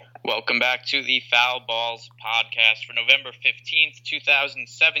Welcome back to the Foul Balls podcast for November 15th,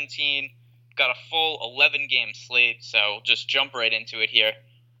 2017. We've got a full 11-game slate, so just jump right into it here.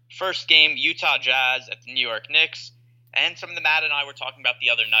 First game, Utah Jazz at the New York Knicks. And something that Matt and I were talking about the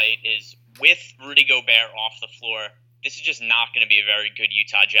other night is with Rudy Gobert off the floor, this is just not going to be a very good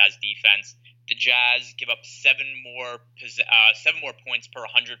Utah Jazz defense. The Jazz give up seven more points per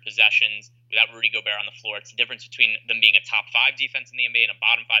 100 possessions without Rudy Gobert on the floor. It's the difference between them being a top 5 defense in the NBA and a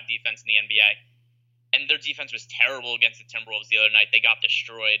bottom 5 defense in the NBA. And their defense was terrible against the Timberwolves the other night. They got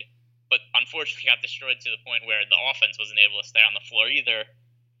destroyed, but unfortunately got destroyed to the point where the offense wasn't able to stay on the floor either.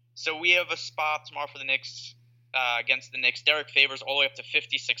 So we have a spot tomorrow for the Knicks against the Knicks. Derek Favors all the way up to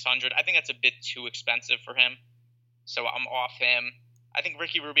 5,600. I think that's a bit too expensive for him, so I'm off him. I think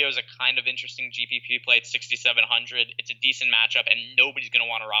Ricky Rubio is a kind of interesting GPP play at 6,700. It's a decent matchup, and nobody's going to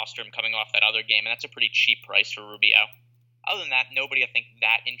want to roster him coming off that other game, and that's a pretty cheap price for Rubio. Other than that, nobody, I think,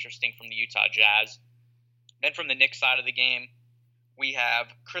 that interesting from the Utah Jazz. Then from the Knicks side of the game, we have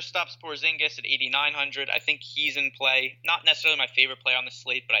Kristaps Porzingis at 8,900. I think he's in play. Not necessarily my favorite play on the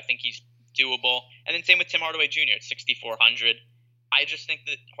slate, but I think he's doable. And then same with Tim Hardaway Jr. at 6,400. I just think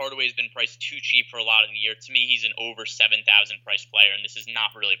that Hardaway has been priced too cheap for a lot of the year. To me, he's an over 7,000 price player, and this is not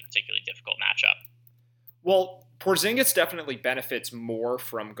really a particularly difficult matchup. Well, Porzingis definitely benefits more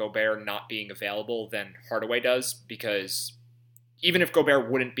from Gobert not being available than Hardaway does, because even if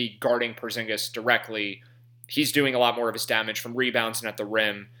Gobert wouldn't be guarding Porzingis directly, he's doing a lot more of his damage from rebounds and at the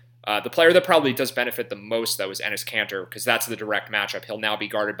rim. The player that probably does benefit the most, though, is Enes Kanter, because that's the direct matchup. He'll now be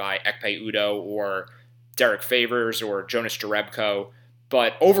guarded by Ekpe Udoh or Derek Favors or Jonas Jerebko.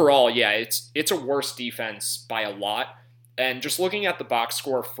 But overall, yeah, it's a worse defense by a lot. And just looking at the box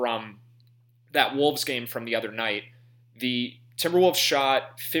score from that Wolves game from the other night, the Timberwolves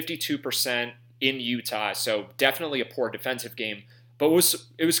shot 52% in Utah, so definitely a poor defensive game. But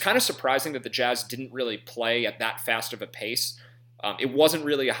it was kind of surprising that the Jazz didn't really play at that fast of a pace. It wasn't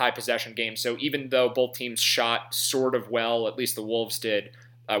really a high possession game, so even though both teams shot sort of well, at least the Wolves did,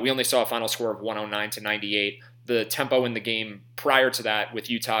 we only saw a final score of 109-98. The tempo in the game prior to that with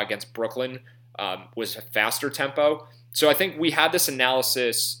Utah against Brooklyn was a faster tempo. So I think we had this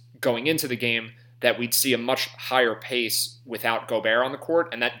analysis going into the game that we'd see a much higher pace without Gobert on the court,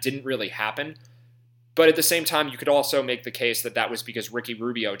 and that didn't really happen. But at the same time, you could also make the case that that was because Ricky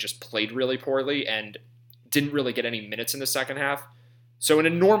Rubio just played really poorly and didn't really get any minutes in the second half. So in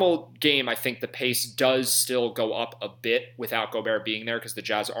a normal game, I think the pace does still go up a bit without Gobert being there, because the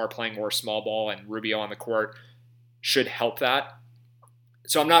Jazz are playing more small ball and Rubio on the court should help that.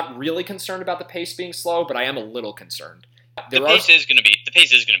 So I'm not really concerned about the pace being slow, but I am a little concerned. The pace is going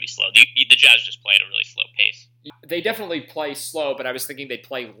to be slow. The Jazz just play at a really slow pace. They definitely play slow, but I was thinking they'd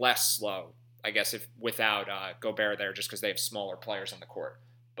play less slow, I guess, if without Gobert there, just because they have smaller players on the court.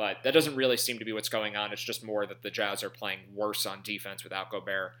 But that doesn't really seem to be what's going on. It's just more that the Jazz are playing worse on defense without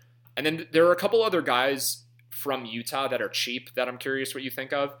Gobert. And then there are a couple other guys from Utah that are cheap that I'm curious what you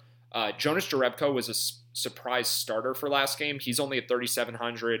think of. Jonas Jerebko was a surprise starter for last game. He's only at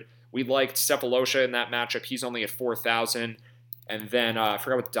 3,700. We liked Cephalosha in that matchup. He's only at 4,000. And then I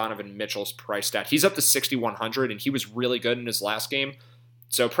forgot what Donovan Mitchell's priced at. He's up to 6,100, and he was really good in his last game.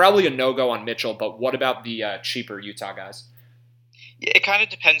 So probably a no-go on Mitchell, but what about the cheaper Utah guys? Yeah, it kind of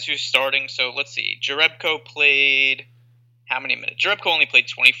depends who's starting. So let's see. Jerebko played how many minutes? Jerebko only played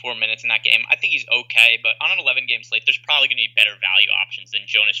 24 minutes in that game. I think he's okay, but on an 11-game slate, there's probably going to be better value options than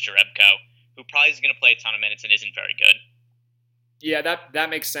Jonas Jerebko, who probably is going to play a ton of minutes and isn't very good. Yeah, that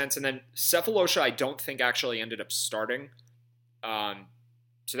makes sense. And then Cephalosha, I don't think actually ended up starting.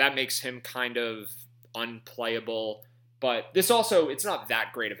 So that makes him kind of unplayable. But this also, it's not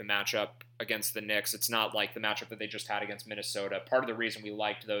that great of a matchup against the Knicks. It's not like the matchup that they just had against Minnesota. Part of the reason we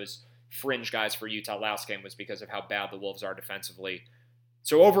liked those fringe guys for Utah last game was because of how bad the Wolves are defensively.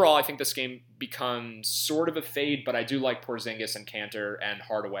 So overall, I think this game becomes sort of a fade, but I do like Porzingis and Kanter and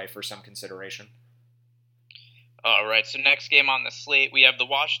Hardaway for some consideration. All right, so next game on the slate, we have the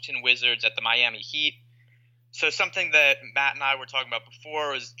Washington Wizards at the Miami Heat. So something that Matt and I were talking about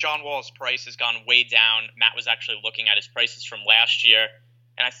before was John Wall's price has gone way down. Matt was actually looking at his prices from last year.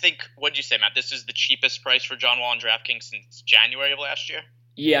 And I think, what'd you say, Matt? This is the cheapest price for John Wall on DraftKings since January of last year?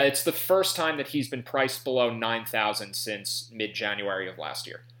 Yeah, it's the first time that he's been priced below 9,000 since mid-January of last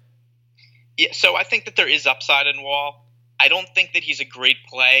year. Yeah, so I think that there is upside in Wall. I don't think that he's a great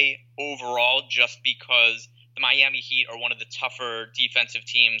play overall just because the Miami Heat are one of the tougher defensive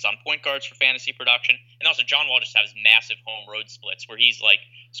teams on point guards for fantasy production. And also John Wall just has massive home road splits where he's like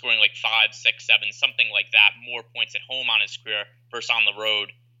scoring like 5, 6, 7, something like that, more points at home on his career versus on the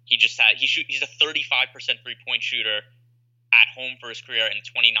road. He's a 35% 3-point shooter at home for his career and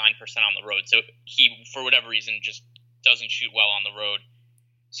 29% on the road. So he, for whatever reason, just doesn't shoot well on the road.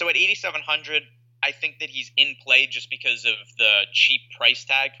 So at 8,700, I think that he's in play just because of the cheap price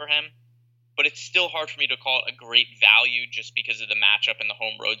tag for him. But it's still hard for me to call it a great value just because of the matchup and the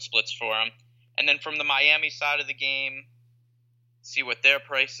home road splits for him. And then from the Miami side of the game, see what their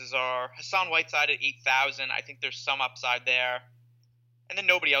prices are. Hassan Whiteside at 8,000. I think there's some upside there. And then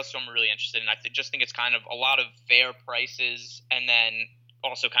nobody else who I'm really interested in. I just think it's kind of a lot of fair prices and then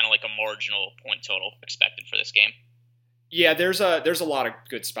also kind of like a marginal point total expected for this game. Yeah, there's a lot of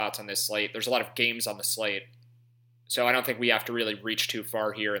good spots on this slate. There's a lot of games on the slate. So I don't think we have to really reach too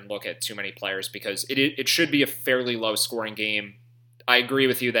far here and look at too many players because it should be a fairly low-scoring game. I agree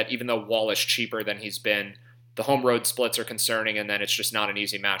with you that even though Wall is cheaper than he's been, the home road splits are concerning, and then it's just not an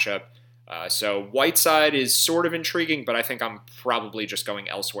easy matchup. So Whiteside is sort of intriguing, but I think I'm probably just going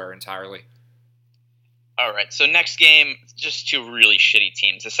elsewhere entirely. All right, so next game, just two really shitty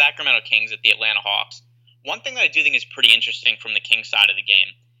teams. The Sacramento Kings at the Atlanta Hawks. One thing that I do think is pretty interesting from the Kings side of the game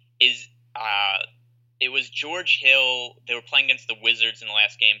is it was George Hill. They were playing against the Wizards in the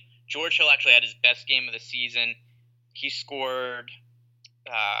last game. George Hill actually had his best game of the season. He scored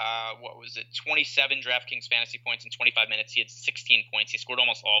 27 DraftKings fantasy points in 25 minutes. He had 16 points. He scored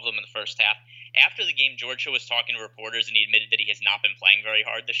almost all of them in the first half. After the game, George Hill was talking to reporters, and he admitted that he has not been playing very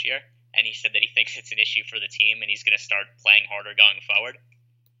hard this year. And he said that he thinks it's an issue for the team, and he's going to start playing harder going forward.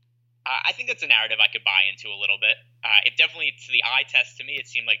 I think that's a narrative I could buy into a little bit. It definitely, to the eye test, to me, it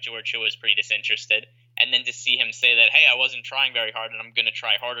seemed like George Hill was pretty disinterested. And then to see him say that, hey, I wasn't trying very hard, and I'm going to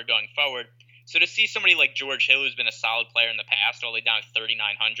try harder going forward. So to see somebody like George Hill, who's been a solid player in the past, all the way down to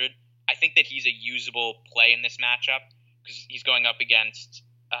 3,900, I think that he's a usable play in this matchup because he's going up against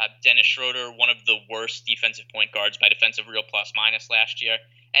Dennis Schroeder, one of the worst defensive point guards by defensive real plus-minus last year.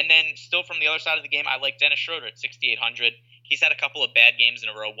 And then still from the other side of the game, I like Dennis Schroeder at 6,800. He's had a couple of bad games in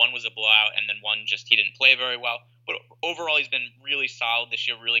a row. One was a blowout, and then one just he didn't play very well. But overall, he's been really solid this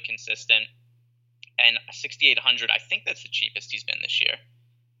year, really consistent. And 6,800, I think that's the cheapest he's been this year.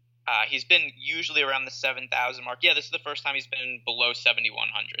 He's been usually around the 7,000 mark. Yeah, this is the first time he's been below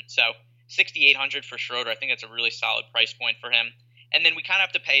 7,100. So 6,800 for Schroeder, I think that's a really solid price point for him. And then we kind of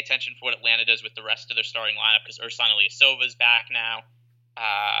have to pay attention for what Atlanta does with the rest of their starting lineup because Ersan Ilyasova is back now.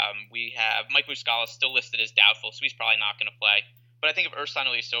 We have Mike Muscala still listed as doubtful, so he's probably not going to play. But I think if Ersan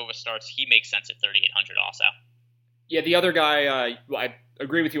Ilyasova starts, he makes sense at 3,800 also. Yeah, the other guy, I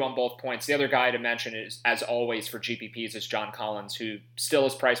agree with you on both points. The other guy to mention is, as always for GPPs, is John Collins, who still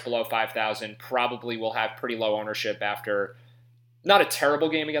is priced below 5,000, probably will have pretty low ownership after not a terrible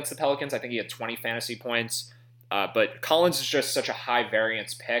game against the Pelicans. I think he had 20 fantasy points. But Collins is just such a high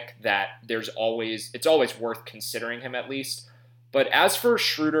variance pick that it's always worth considering him at least. But as for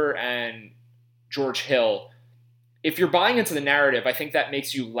Schroeder and George Hill, if you're buying into the narrative, I think that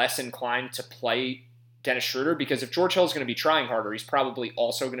makes you less inclined to play Dennis Schroeder because if George Hill is going to be trying harder, he's probably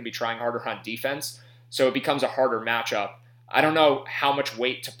also going to be trying harder on defense. So it becomes a harder matchup. I don't know how much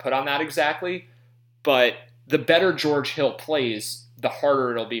weight to put on that exactly, but the better George Hill plays, the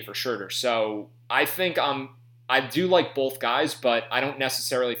harder it'll be for Schroeder. So I think I do like both guys, but I don't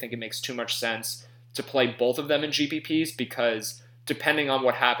necessarily think it makes too much sense to play both of them in GPPs because depending on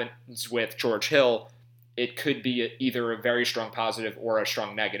what happens with George Hill, it could be either a very strong positive or a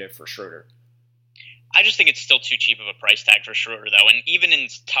strong negative for Schroeder. I just think it's still too cheap of a price tag for Schroeder, though. And even in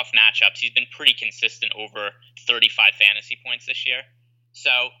tough matchups, he's been pretty consistent over 35 fantasy points this year. So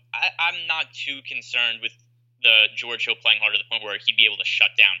I'm not too concerned with the George Hill playing hard to the point where he'd be able to shut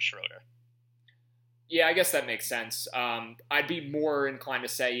down Schroeder. Yeah, I guess that makes sense. I'd be more inclined to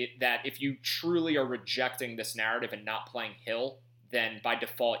say that if you truly are rejecting this narrative and not playing Hill, then by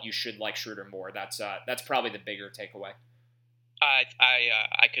default you should like Schroeder more. That's probably the bigger takeaway.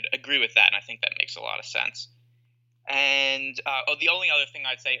 I could agree with that, and I think that makes a lot of sense. And the only other thing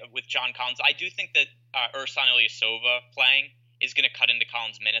I'd say with John Collins, I do think that Ersan Ilyasova playing is going to cut into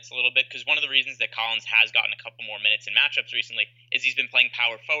Collins' minutes a little bit because one of the reasons that Collins has gotten a couple more minutes in matchups recently is he's been playing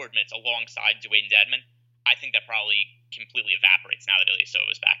power forward minutes alongside Dwayne Dedmon. I think that probably completely evaporates now that Ilyasova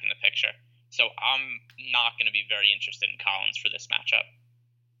is back in the picture. So I'm not going to be very interested in Collins for this matchup.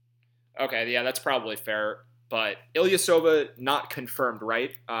 Okay, yeah, that's probably fair. But Ilyasova not confirmed,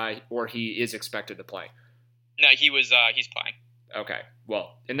 right? Or he is expected to play? No, he's playing. Okay,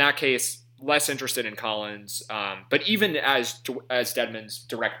 well, in that case, less interested in Collins. But even as Dedmon's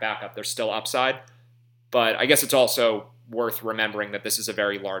direct backup, there's still upside. But I guess it's also worth remembering that this is a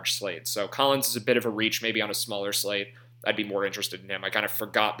very large slate. So Collins is a bit of a reach, maybe on a smaller slate. I'd be more interested in him. I kind of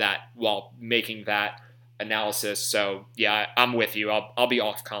forgot that while making that analysis. So yeah, I'm with you. I'll be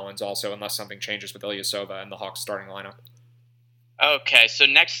off Collins also unless something changes with Ilyasova and the Hawks starting lineup. Okay, so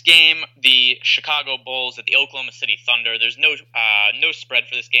next game, the Chicago Bulls at the Oklahoma City Thunder. There's no spread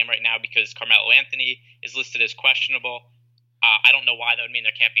for this game right now because Carmelo Anthony is listed as questionable. I don't know why that would mean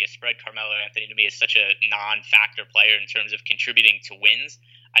there can't be a spread. Carmelo Anthony to me is such a non-factor player in terms of contributing to wins.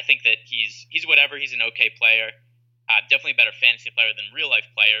 I think that he's whatever. He's an okay player, definitely a better fantasy player than real life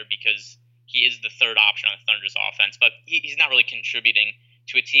player because he is the third option on the Thunder's offense. But he's not really contributing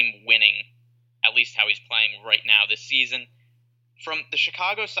to a team winning, at least how he's playing right now this season. From the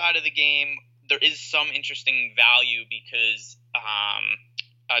Chicago side of the game, there is some interesting value because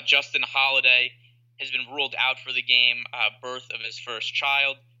Justin Holiday has been ruled out for the game, birth of his first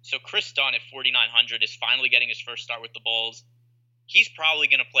child. So Chris Dunn at 4,900 is finally getting his first start with the Bulls. He's probably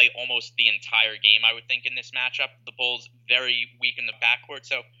going to play almost the entire game, I would think, in this matchup. The Bulls very weak in the backcourt.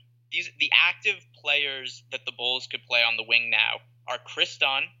 So the active players that the Bulls could play on the wing now are Chris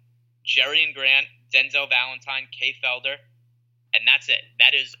Dunn, Jerian Grant, Denzel Valentine, Kay Felder, and that's it.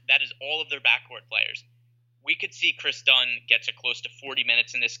 That is all of their backcourt players. We could see Chris Dunn get to close to 40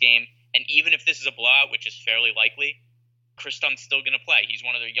 minutes in this game, and even if this is a blowout, which is fairly likely, Chris Dunn's still going to play. He's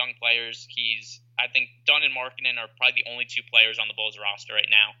one of their young players. I think Dunn and Markkanen are probably the only two players on the Bulls roster right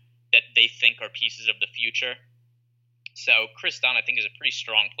now that they think are pieces of the future. So Chris Dunn, I think, is a pretty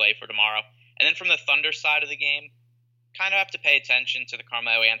strong play for tomorrow. And then from the Thunder side of the game, kind of have to pay attention to the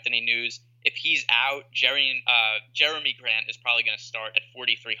Carmelo Anthony news. If he's out, Jeremy Grant is probably going to start at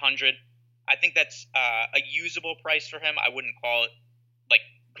 4,300. I think that's a usable price for him. I wouldn't call it like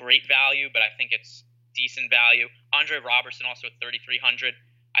great value, but I think it's decent value. Andre Robertson also at 3,300.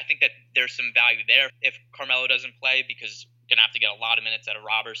 I think that there's some value there if Carmelo doesn't play because we're going to have to get a lot of minutes out of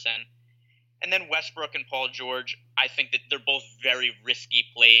Robertson. And then Westbrook and Paul George, I think that they're both very risky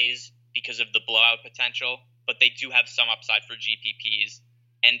plays because of the blowout potential, but they do have some upside for GPPs.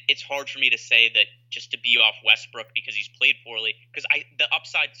 And it's hard for me to say that just to be off Westbrook because he's played poorly, because the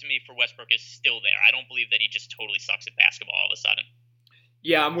upside to me for Westbrook is still there. I don't believe that he just totally sucks at basketball all of a sudden.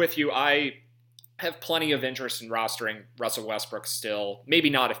 Yeah, I'm with you. I have plenty of interest in rostering Russell Westbrook still. Maybe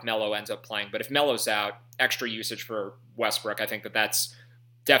not if Melo ends up playing, but if Melo's out, extra usage for Westbrook. I think that's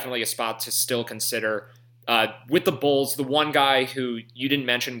definitely a spot to still consider. With the Bulls, the one guy who you didn't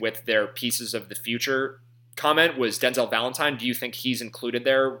mention with their pieces of the future comment was Denzel Valentine. Do you think he's included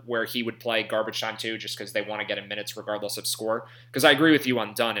there where he would play garbage time too, just because they want to get him minutes regardless of score? Because I agree with you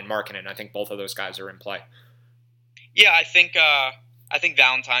on Dunn and Markkanen. I think both of those guys are in play. Yeah, I think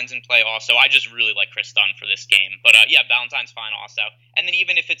Valentine's in play also. I just really like Chris Dunn for this game. But yeah, Valentine's fine also. And then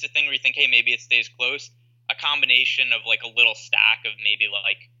even if it's a thing where you think, hey, maybe it stays close, a combination of like a little stack of maybe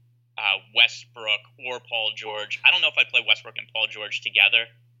like Westbrook or Paul George. I don't know if I'd play Westbrook and Paul George together.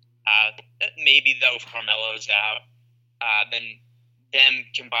 Maybe though if Carmelo's out, then them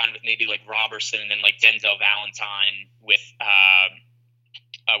combined with maybe like Robertson and then like Denzel Valentine with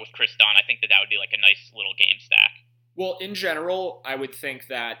Chris Dunn, I think that would be like a nice little game stack. Well, in general, I would think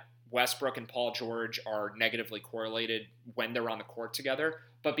that Westbrook and Paul George are negatively correlated when they're on the court together,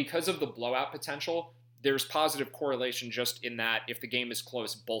 but because of the blowout potential, there's positive correlation just in that if the game is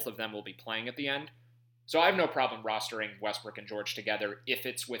close, both of them will be playing at the end. So I have no problem rostering Westbrook and George together if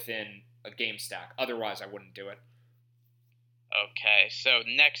it's within a game stack. Otherwise, I wouldn't do it. Okay, so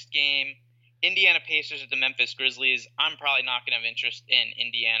next game, Indiana Pacers at the Memphis Grizzlies. I'm probably not going to have interest in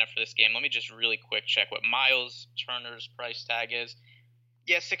Indiana for this game. Let me just really quick check what Miles Turner's price tag is.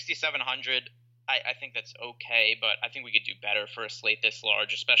 Yeah, 6,700. I think that's okay, but I think we could do better for a slate this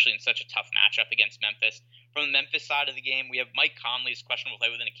large, especially in such a tough matchup against Memphis. From the Memphis side of the game, we have Mike Conley's questionable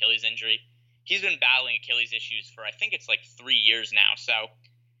play with an Achilles injury. He's been battling Achilles issues for I think it's like 3 years now. So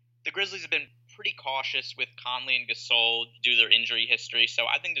the Grizzlies have been pretty cautious with Conley and Gasol due to their injury history. So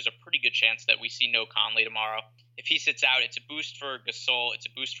I think there's a pretty good chance that we see no Conley tomorrow. If he sits out, it's a boost for Gasol, it's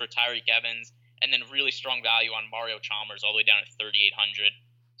a boost for Tyreke Evans, and then really strong value on Mario Chalmers all the way down at 3,800.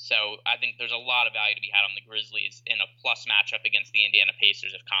 So I think there's a lot of value to be had on the Grizzlies in a plus matchup against the Indiana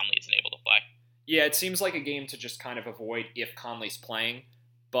Pacers if Conley isn't able to play. Yeah, it seems like a game to just kind of avoid if Conley's playing,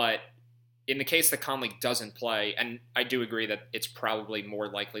 but in the case that Conley doesn't play, and I do agree that it's probably more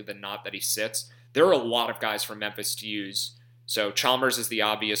likely than not that he sits, there are a lot of guys from Memphis to use. So Chalmers is the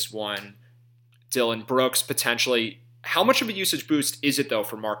obvious one. Dylan Brooks, potentially. How much of a usage boost is it, though,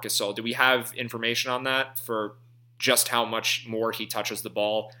 for Marc Gasol? Do we have information on that for just how much more he touches the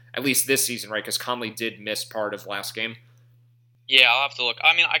ball, at least this season, right? Because Conley did miss part of last game. Yeah, I'll have to look.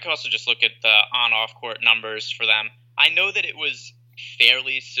 I mean, I could also just look at the on-off court numbers for them. I know that it was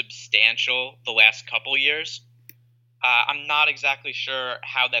fairly substantial the last couple years. I'm not exactly sure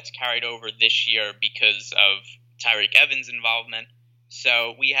how that's carried over this year because of Tyreke Evans' involvement.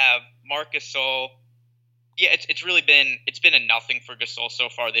 So we have Marc Gasol. Yeah, it's really been a nothing for Gasol so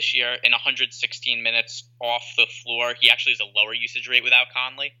far this year. In 116 minutes off the floor, he actually has a lower usage rate without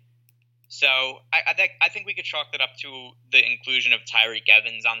Conley. So I think we could chalk that up to the inclusion of Tyreek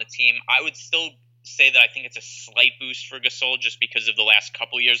Evans on the team. I would still say that I think it's a slight boost for Gasol just because of the last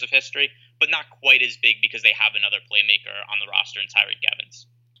couple years of history, but not quite as big because they have another playmaker on the roster in Tyreek Evans.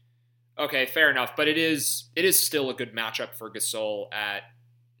 Okay, fair enough, but it is still a good matchup for Gasol at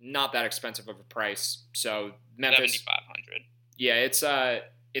not that expensive of a price. So Memphis, 7,500. Yeah, it's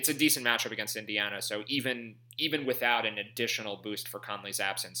a decent matchup against Indiana. So even without an additional boost for Conley's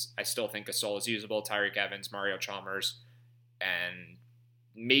absence, I still think Gasol is usable. Tyreek Evans, Mario Chalmers, and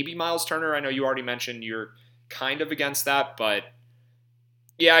maybe Miles Turner. I know you already mentioned you're kind of against that, but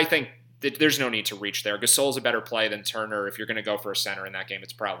yeah, I think that there's no need to reach there. Gasol's a better play than Turner. If you're going to go for a center in that game,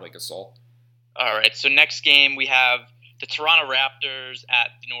 it's probably Gasol. All right, so next game we have the Toronto Raptors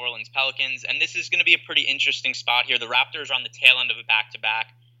at the New Orleans Pelicans, and this is going to be a pretty interesting spot here. The Raptors are on the tail end of a back-to-back.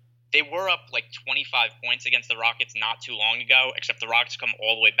 They were up like 25 points against the Rockets not too long ago, except the Rockets come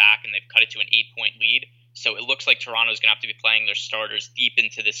all the way back and they've cut it to an 8-point lead. So it looks like Toronto's going to have to be playing their starters deep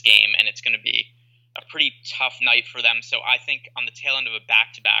into this game, and it's going to be a pretty tough night for them. So I think on the tail end of a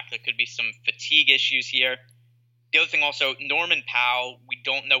back-to-back, there could be some fatigue issues here. The other thing also, Norman Powell, we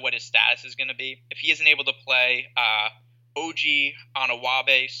don't know what his status is going to be. If he isn't able to play, OG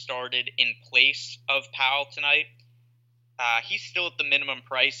Anunoby started in place of Powell tonight. He's still at the minimum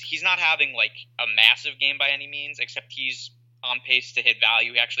price. He's not having like a massive game by any means, except he's on pace to hit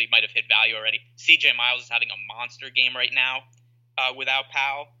value. He actually might have hit value already. CJ Miles is having a monster game right now without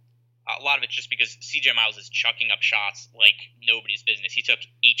Powell. A lot of it's just because CJ Miles is chucking up shots like nobody's business. He took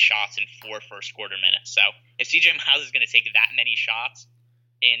 8 shots in 4 first quarter minutes. So if CJ Miles is going to take that many shots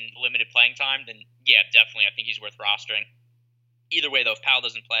in limited playing time, then yeah, definitely I think he's worth rostering. Either way, though, if Powell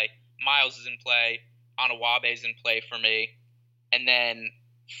doesn't play, Miles is in play, Anunoby is in play for me. And then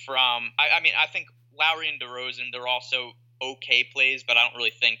I think Lowry and DeRozan, they're also okay plays, but I don't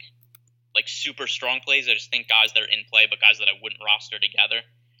really think like super strong plays. I just think guys that are in play, but guys that I wouldn't roster together.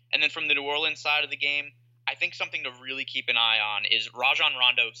 And then from the New Orleans side of the game, I think something to really keep an eye on is Rajon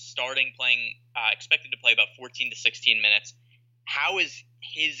Rondo expected to play about 14 to 16 minutes. How is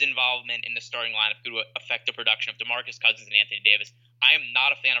his involvement in the starting lineup going to affect the production of DeMarcus Cousins and Anthony Davis? I am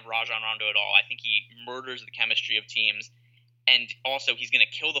not a fan of Rajon Rondo at all. I think he murders the chemistry of teams. And also, he's going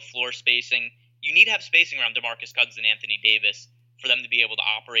to kill the floor spacing. You need to have spacing around DeMarcus Cousins and Anthony Davis for them to be able to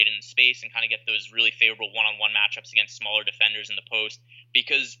operate in space and kind of get those really favorable one-on-one matchups against smaller defenders in the post.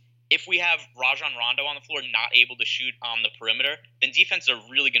 Because if we have Rajon Rondo on the floor not able to shoot on the perimeter, then defenses are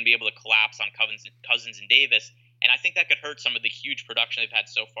really going to be able to collapse on Cousins and Davis. And I think that could hurt some of the huge production they've had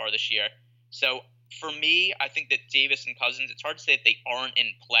so far this year. So for me, I think that Davis and Cousins, it's hard to say that they aren't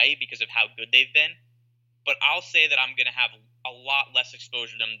in play because of how good they've been. But I'll say that I'm going to have a lot less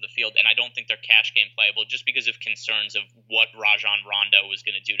exposure to them in the field, and I don't think they're cash game playable just because of concerns of what Rajon Rondo is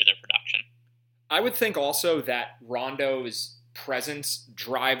going to do to their production. I would think also that Rondo's presence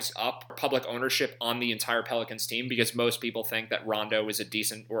drives up public ownership on the entire Pelicans team because most people think that Rondo is a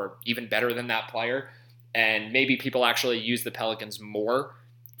decent or even better than that player, and maybe people actually use the Pelicans more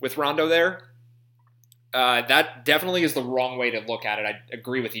with Rondo there. That definitely is the wrong way to look at it. I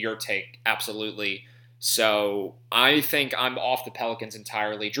agree with your take, absolutely. So I think I'm off the Pelicans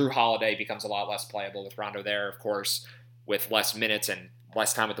entirely. Drew Holiday becomes a lot less playable with Rondo there, of course, with less minutes and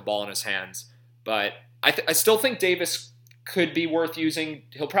less time with the ball in his hands. But I still think Davis could be worth using.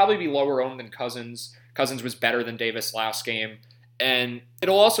 He'll probably be lower owned than Cousins. Cousins was better than Davis last game. And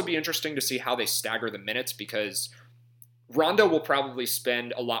it'll also be interesting to see how they stagger the minutes because Rondo will probably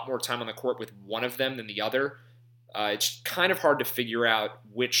spend a lot more time on the court with one of them than the other. It's kind of hard to figure out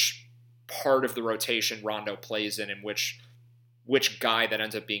which part of the rotation Rondo plays in and which guy that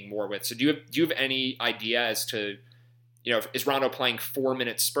ends up being more with. So do you have any idea as to, is Rondo playing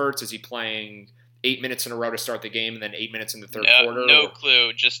 4-minute spurts? Is he playing 8 minutes in a row to start the game and then 8 minutes in the third quarter? No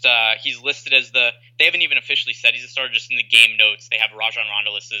clue. Just he's listed as they haven't even officially said he's a starter. Just in the game notes, they have Rajon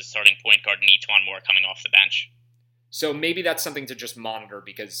Rondo listed as starting point guard and Etuan Moore coming off the bench. So maybe that's something to just monitor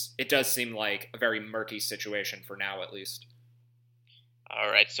because it does seem like a very murky situation for now at least. All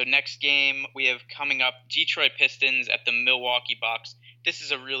right, so next game we have coming up, Detroit Pistons at the Milwaukee Bucks. This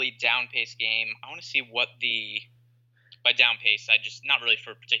is a really down-paced game. I want to see by down-paced, not really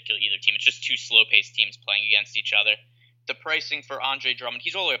for a particular either team. It's just two slow-paced teams playing against each other. The pricing for Andre Drummond,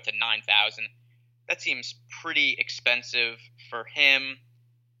 he's all the way up to $9,000. That seems pretty expensive for him.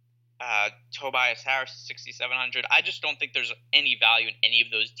 Tobias Harris is $6,700. I just don't think there's any value in any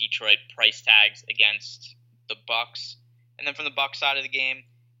of those Detroit price tags against the Bucks. And then from the Bucks side of the game,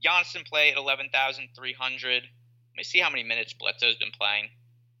 Giannis in play at 11,300. Let me see how many minutes Bledsoe's been playing.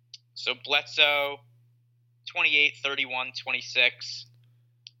 So Bledsoe, 28, 31, 26.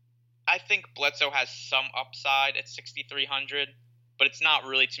 I think Bledsoe has some upside at 6,300, but it's not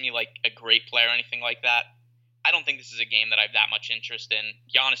really, to me, like a great player or anything like that. I don't think this is a game that I have that much interest in.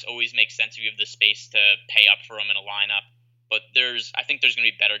 Giannis always makes sense if you have the space to pay up for him in a lineup, but I think there's going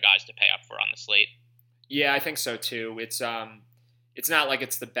to be better guys to pay up for on the slate. Yeah, I think so too. It's not like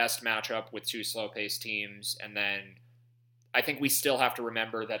it's the best matchup with two slow-paced teams, and then I think we still have to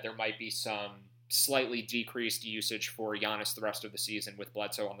remember that there might be some slightly decreased usage for Giannis the rest of the season with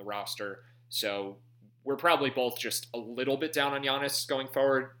Bledsoe on the roster. So we're probably both just a little bit down on Giannis going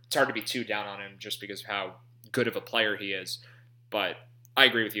forward. It's hard to be too down on him just because of how good of a player he is. But I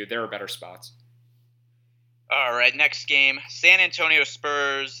agree with you. There are better spots. All right, next game, San Antonio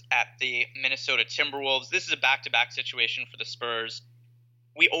Spurs at the Minnesota Timberwolves. This is a back-to-back situation for the Spurs.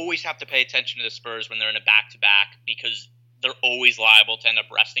 We always have to pay attention to the Spurs when they're in a back-to-back because they're always liable to end up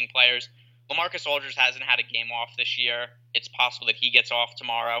resting players. LaMarcus Aldridge hasn't had a game off this year. It's possible that he gets off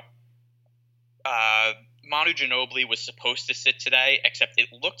tomorrow. Manu Ginobili was supposed to sit today, except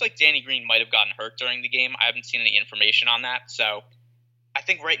it looked like Danny Green might have gotten hurt during the game. I haven't seen any information on that. So I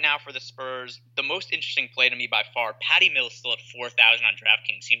think right now for the Spurs, the most interesting play to me by far, Patty Mills still at 4,000 on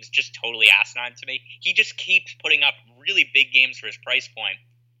DraftKings seems just totally asinine to me. He just keeps putting up really big games for his price point,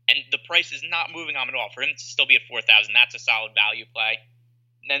 and the price is not moving on at all. For him to still be at 4,000, that's a solid value play.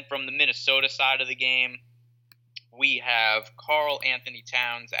 And then from the Minnesota side of the game, we have Karl Anthony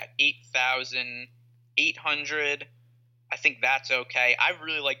Towns at 8,800. I think that's okay. I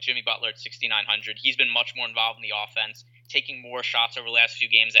really like Jimmy Butler at 6,900. He's been much more involved in the offense, taking more shots over the last few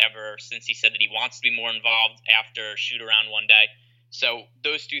games ever since he said that he wants to be more involved after shoot-around one day. So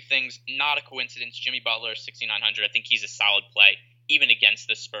those two things, not a coincidence. Jimmy Butler, 6,900. I think he's a solid play, even against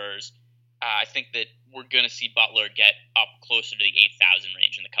the Spurs. I think that we're going to see Butler get up closer to the 8,000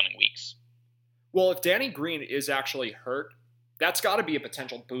 range in the coming weeks. Well, if Danny Green is actually hurt, that's got to be a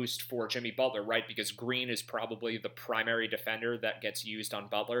potential boost for Jimmy Butler, right? Because Green is probably the primary defender that gets used on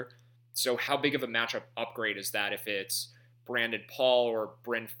Butler. So how big of a matchup upgrade is that if it's Brandon Paul or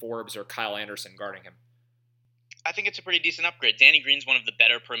Bryn Forbes or Kyle Anderson guarding him? I think it's a pretty decent upgrade. Danny Green's one of the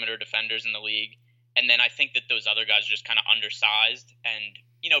better perimeter defenders in the league. And then I think that those other guys are just kind of undersized. And,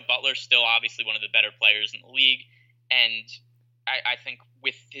 Butler's still obviously one of the better players in the league. And I think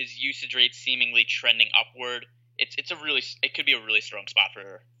with his usage rate seemingly trending upward, it could be a really strong spot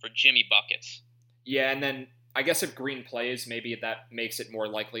for Jimmy Buckets. Yeah, and then I guess if Green plays, maybe that makes it more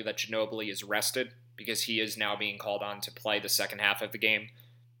likely that Ginobili is rested because he is now being called on to play the second half of the game.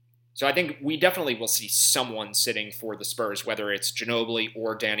 So I think we definitely will see someone sitting for the Spurs, whether it's Ginobili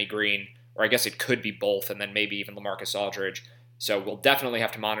or Danny Green, or I guess it could be both, and then maybe even LaMarcus Aldridge. So we'll definitely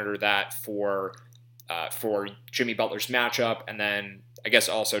have to monitor that for Jimmy Butler's matchup, and then I guess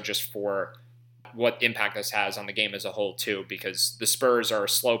also just for what impact this has on the game as a whole too, because the Spurs are a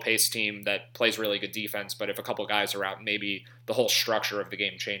slow-paced team that plays really good defense, but if a couple guys are out, maybe the whole structure of the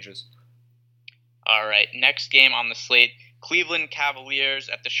game changes. All right, next game on the slate, Cleveland Cavaliers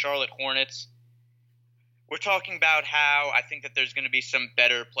at the Charlotte Hornets. We're talking about how I think that there's going to be some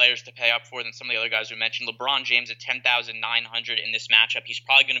better players to pay up for than some of the other guys we mentioned. LeBron James at 10,900 in this matchup. He's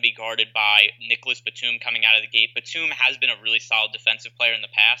probably going to be guarded by Nicholas Batum coming out of the gate. Batum has been a really solid defensive player in the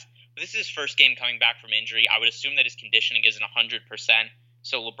past, but this is his first game coming back from injury. I would assume that his conditioning isn't 100%.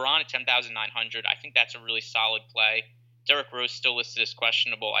 So LeBron at 10,900, I think that's a really solid play. Derrick Rose still listed as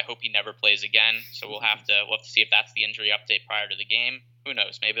questionable. I hope he never plays again. So we'll have to see if that's the injury update prior to the game. Who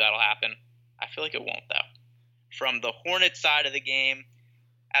knows? Maybe that'll happen. I feel like it won't, though. From the Hornets side of the game,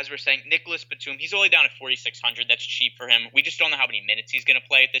 as we're saying, Nicholas Batum, he's only down at 4,600. That's cheap for him. We just don't know how many minutes he's going to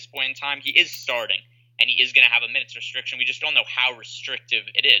play at this point in time. He is starting, and he is going to have a minutes restriction. We just don't know how restrictive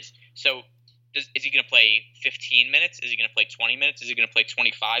it is. So is he going to play 15 minutes? Is he going to play 20 minutes? Is he going to play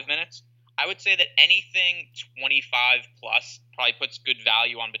 25 minutes? I would say that anything 25 plus probably puts good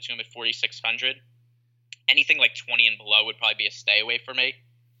value on Batum at 4,600. Anything like 20 and below would probably be a stay away for me.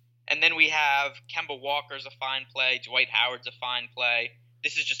 And then we have Kemba Walker's a fine play. Dwight Howard's a fine play.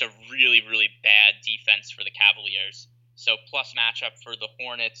 This is just a really, really bad defense for the Cavaliers. So plus matchup for the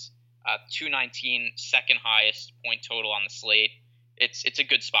Hornets, 219, second highest point total on the slate. It's a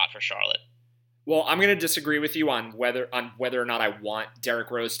good spot for Charlotte. Well, I'm going to disagree with you on whether or not I want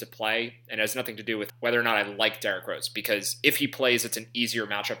Derrick Rose to play, and it has nothing to do with whether or not I like Derrick Rose, because if he plays, it's an easier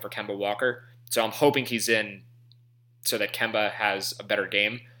matchup for Kemba Walker. So I'm hoping he's in so that Kemba has a better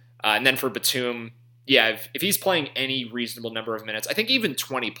game. And then for Batum, Yeah, if he's playing any reasonable number of minutes, I think even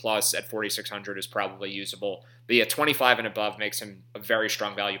 20 plus at 4,600 is probably usable. But yeah, 25 and above makes him a very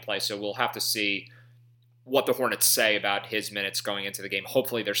strong value play. So we'll have to see what the Hornets say about his minutes going into the game.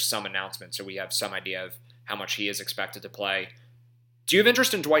 Hopefully there's some announcement so we have some idea of how much he is expected to play. Do you have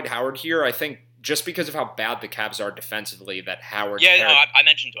interest in Dwight Howard here? I think just because of how bad the Cavs are defensively, that Howard... Yeah, no, I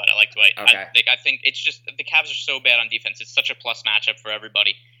mentioned Dwight. I like Dwight. Okay. I think it's just the Cavs are so bad on defense. It's such a plus matchup for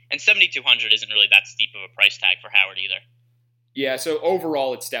everybody. And 7,200 isn't really that steep of a price tag for Howard either. Yeah, so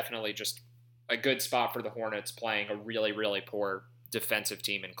overall it's definitely just a good spot for the Hornets playing a really, really poor defensive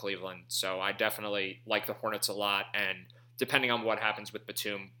team in Cleveland. So I definitely like the Hornets a lot. And depending on what happens with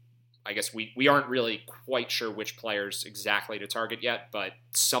Batum, I guess we aren't really quite sure which players exactly to target yet, but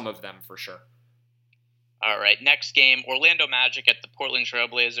some of them for sure. All right, next game, Orlando Magic at the Portland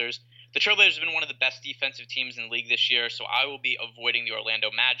Trailblazers. The Trailblazers have been one of the best defensive teams in the league this year, so I will be avoiding the Orlando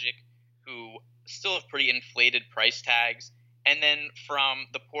Magic, who still have pretty inflated price tags. And then from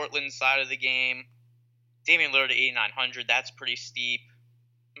the Portland side of the game, Damian Lillard at 8,900, that's pretty steep.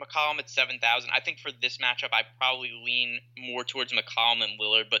 McCollum at 7,000. I think for this matchup, I probably lean more towards McCollum than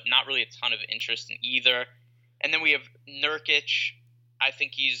Lillard, but not really a ton of interest in either. And then we have Nurkic. I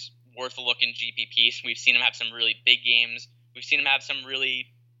think he's worth a look in GPP. We've seen him have some really big games. We've seen him have some really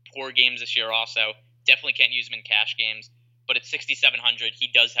poor games this year also. Definitely can't use him in cash games. But at 6,700, he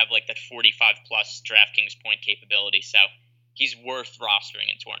does have like that 45-plus DraftKings point capability, so he's worth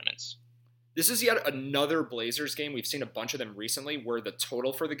rostering in tournaments. This is yet another Blazers game. We've seen a bunch of them recently where the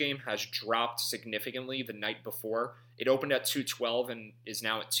total for the game has dropped significantly the night before. It opened at 212 and is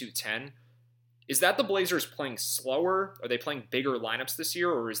now at 210. Is that the Blazers playing slower? Are they playing bigger lineups this year,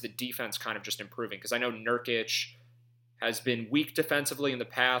 or is the defense kind of just improving? Because I know Nurkic has been weak defensively in the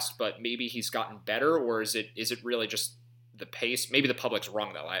past, but maybe he's gotten better, or is it really just the pace? Maybe the public's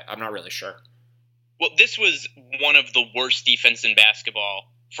wrong, though. I'm not really sure. Well, this was one of the worst defenses in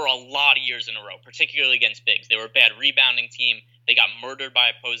basketball for a lot of years in a row, particularly against bigs. They were a bad rebounding team. They got murdered by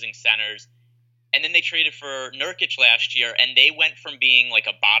opposing centers. And then they traded for Nurkic last year, and they went from being like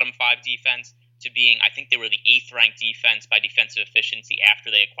a bottom five defense to being, I think they were the 8th-ranked defense by defensive efficiency after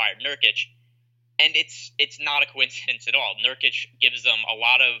they acquired Nurkic. And it's not a coincidence at all. Nurkic gives them a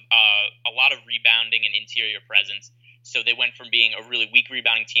lot of rebounding and interior presence. So they went from being a really weak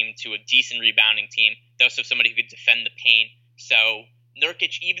rebounding team to a decent rebounding team. They also have somebody who could defend the paint. So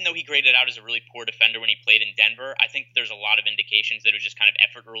Nurkic, even though he graded out as a really poor defender when he played in Denver, I think there's a lot of indications that it was just kind of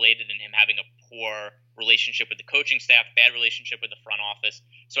effort related and him having a poor relationship with the coaching staff, bad relationship with the front office.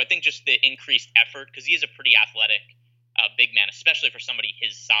 So I think just the increased effort, because he is a pretty athletic big man, especially for somebody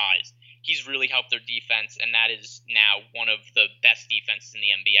his size. He's really helped their defense, and that is now one of the best defenses in the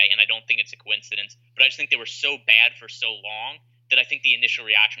NBA, and I don't think it's a coincidence. But I just think they were so bad for so long that I think the initial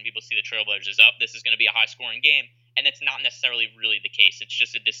reaction when people see the Trailblazers is up. This is going to be a high-scoring game, and it's not necessarily really the case. It's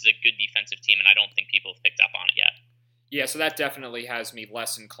just that this is a good defensive team, and I don't think people have picked up on it yet. Yeah, so that definitely has me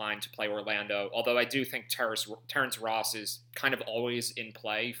less inclined to play Orlando, although I do think Terrence Ross is kind of always in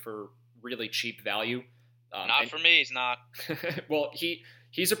play for really cheap value. Not for me, he's not. Well,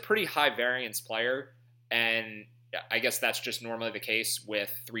 he's a pretty high variance player, and I guess that's just normally the case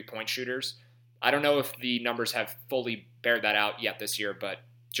with three-point shooters. I don't know if the numbers have fully bared that out yet this year, but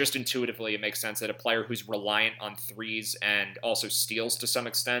just intuitively it makes sense that a player who's reliant on threes and also steals to some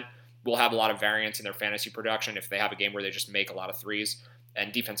extent will have a lot of variance in their fantasy production if they have a game where they just make a lot of threes,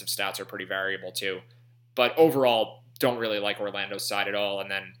 and defensive stats are pretty variable too. But overall, don't really like Orlando's side at all,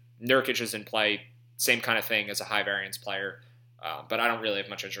 and then Nurkic is in play, same kind of thing as a high variance player, but I don't really have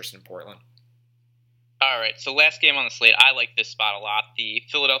much interest in Portland. All right, so last game on the slate, I like this spot a lot. The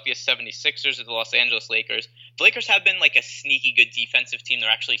Philadelphia 76ers or the Los Angeles Lakers. The Lakers have been like a sneaky good defensive team.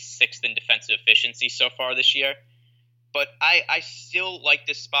 They're actually 6th in defensive efficiency so far this year. But I still like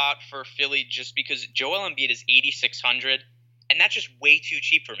this spot for Philly just because Joel Embiid is 8,600, and that's just way too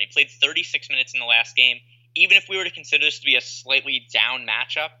cheap for me. He played 36 minutes in the last game. Even if we were to consider this to be a slightly down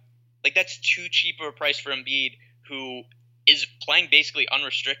matchup, like that's too cheap of a price for Embiid, who is playing basically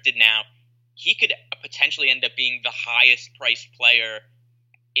unrestricted now. He could potentially end up being the highest priced player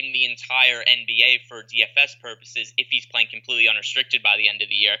in the entire NBA for DFS purposes if he's playing completely unrestricted by the end of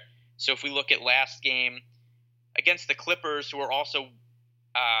the year. So if we look at last game against the Clippers, who are also,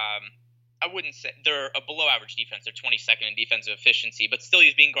 I wouldn't say they're a below average defense. They're 22nd in defensive efficiency, but still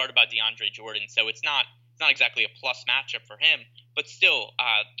he's being guarded by DeAndre Jordan. So it's not exactly a plus matchup for him, but still,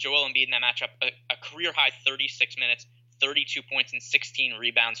 Joel Embiid in that matchup, a career high 36 minutes, 32 points and 16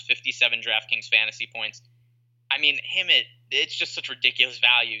 rebounds, 57 DraftKings fantasy points. I mean, it's just such ridiculous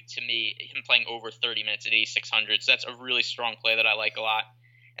value to me, him playing over 30 minutes at 8,600. So that's a really strong play that I like a lot.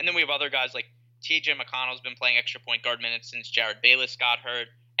 And then we have other guys like TJ McConnell's been playing extra point guard minutes since Jared Bayless got hurt.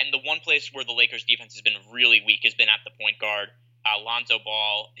 And the one place where the Lakers' defense has been really weak has been at the point guard. Lonzo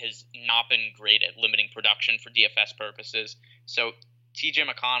Ball has not been great at limiting production for DFS purposes. So TJ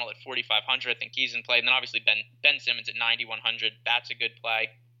McConnell at 4,500, I think he's in play. And then obviously Ben Simmons at 9,100. That's a good play.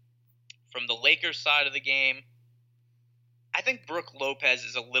 From the Lakers side of the game, I think Brook Lopez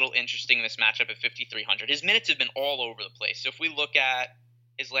is a little interesting in this matchup at 5,300. His minutes have been all over the place. So if we look at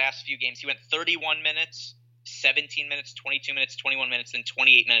his last few games, he went 31 minutes, 17 minutes, 22 minutes, 21 minutes, and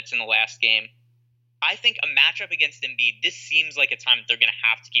 28 minutes in the last game. I think a matchup against Embiid, this seems like a time that they're going to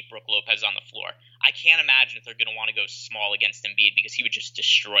have to keep Brook Lopez on the floor. I can't imagine if they're going to want to go small against Embiid because he would just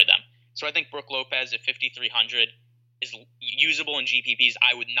destroy them. So I think Brook Lopez at 5,300 is usable in GPPs.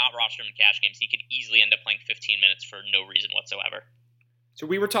 I would not roster him in cash games. He could easily end up playing 15 minutes for no reason whatsoever. So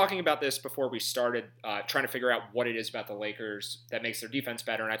we were talking about this before we started, trying to figure out what it is about the Lakers that makes their defense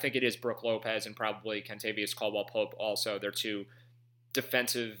better, and I think it is Brook Lopez and probably Kentavious Caldwell-Pope also. They're two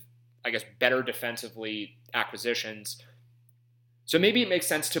defensive, I guess, better defensively acquisitions. So maybe it makes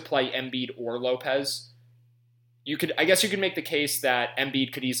sense to play Embiid or Lopez. I guess you could make the case that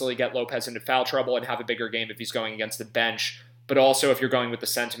Embiid could easily get Lopez into foul trouble and have a bigger game if he's going against the bench. But also if you're going with the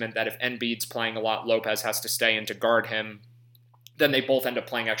sentiment that if Embiid's playing a lot, Lopez has to stay in to guard him, then they both end up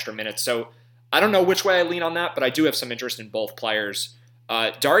playing extra minutes. So I don't know which way I lean on that, but I do have some interest in both players.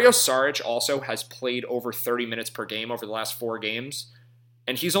 Dario Saric also has played over 30 minutes per game over the last 4 games,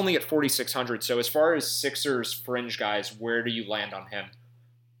 and he's only at 4,600. So as far as Sixers fringe guys, where do you land on him?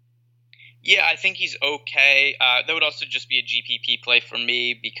 Yeah, I think he's okay. That would also just be a GPP play for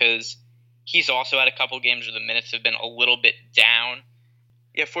me because he's also had a couple games where the minutes have been a little bit down.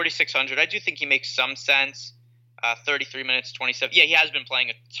 Yeah, 4,600. I do think he makes some sense. 33 minutes, 27. Yeah, he has been playing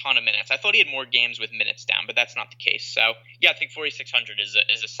a ton of minutes. I thought he had more games with minutes down, but that's not the case. So, yeah, I think 4,600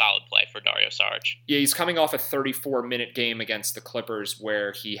 is a solid play for Dario Saric. Yeah, he's coming off a 34-minute game against the Clippers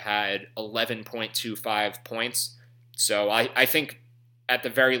where he had 11.25 points. So I think at the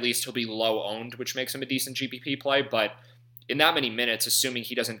very least he'll be low-owned, which makes him a decent GPP play. But in that many minutes, assuming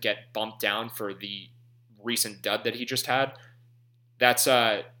he doesn't get bumped down for the recent dud that he just had,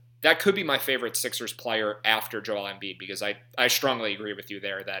 that could be my favorite Sixers player after Joel Embiid, because I strongly agree with you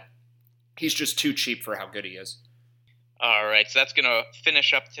there that he's just too cheap for how good he is. All right, so that's going to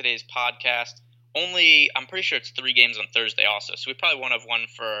finish up today's podcast. I'm pretty sure it's 3 games on Thursday also, so we probably won't have one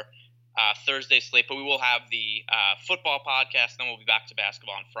for Thursday slate, but we will have the football podcast, then we'll be back to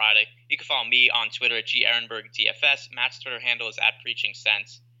basketball on Friday. You can follow me on Twitter at GAaronbergDFS. Matt's Twitter handle is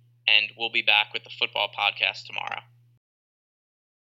 @PreachingSense, and we'll be back with the football podcast tomorrow.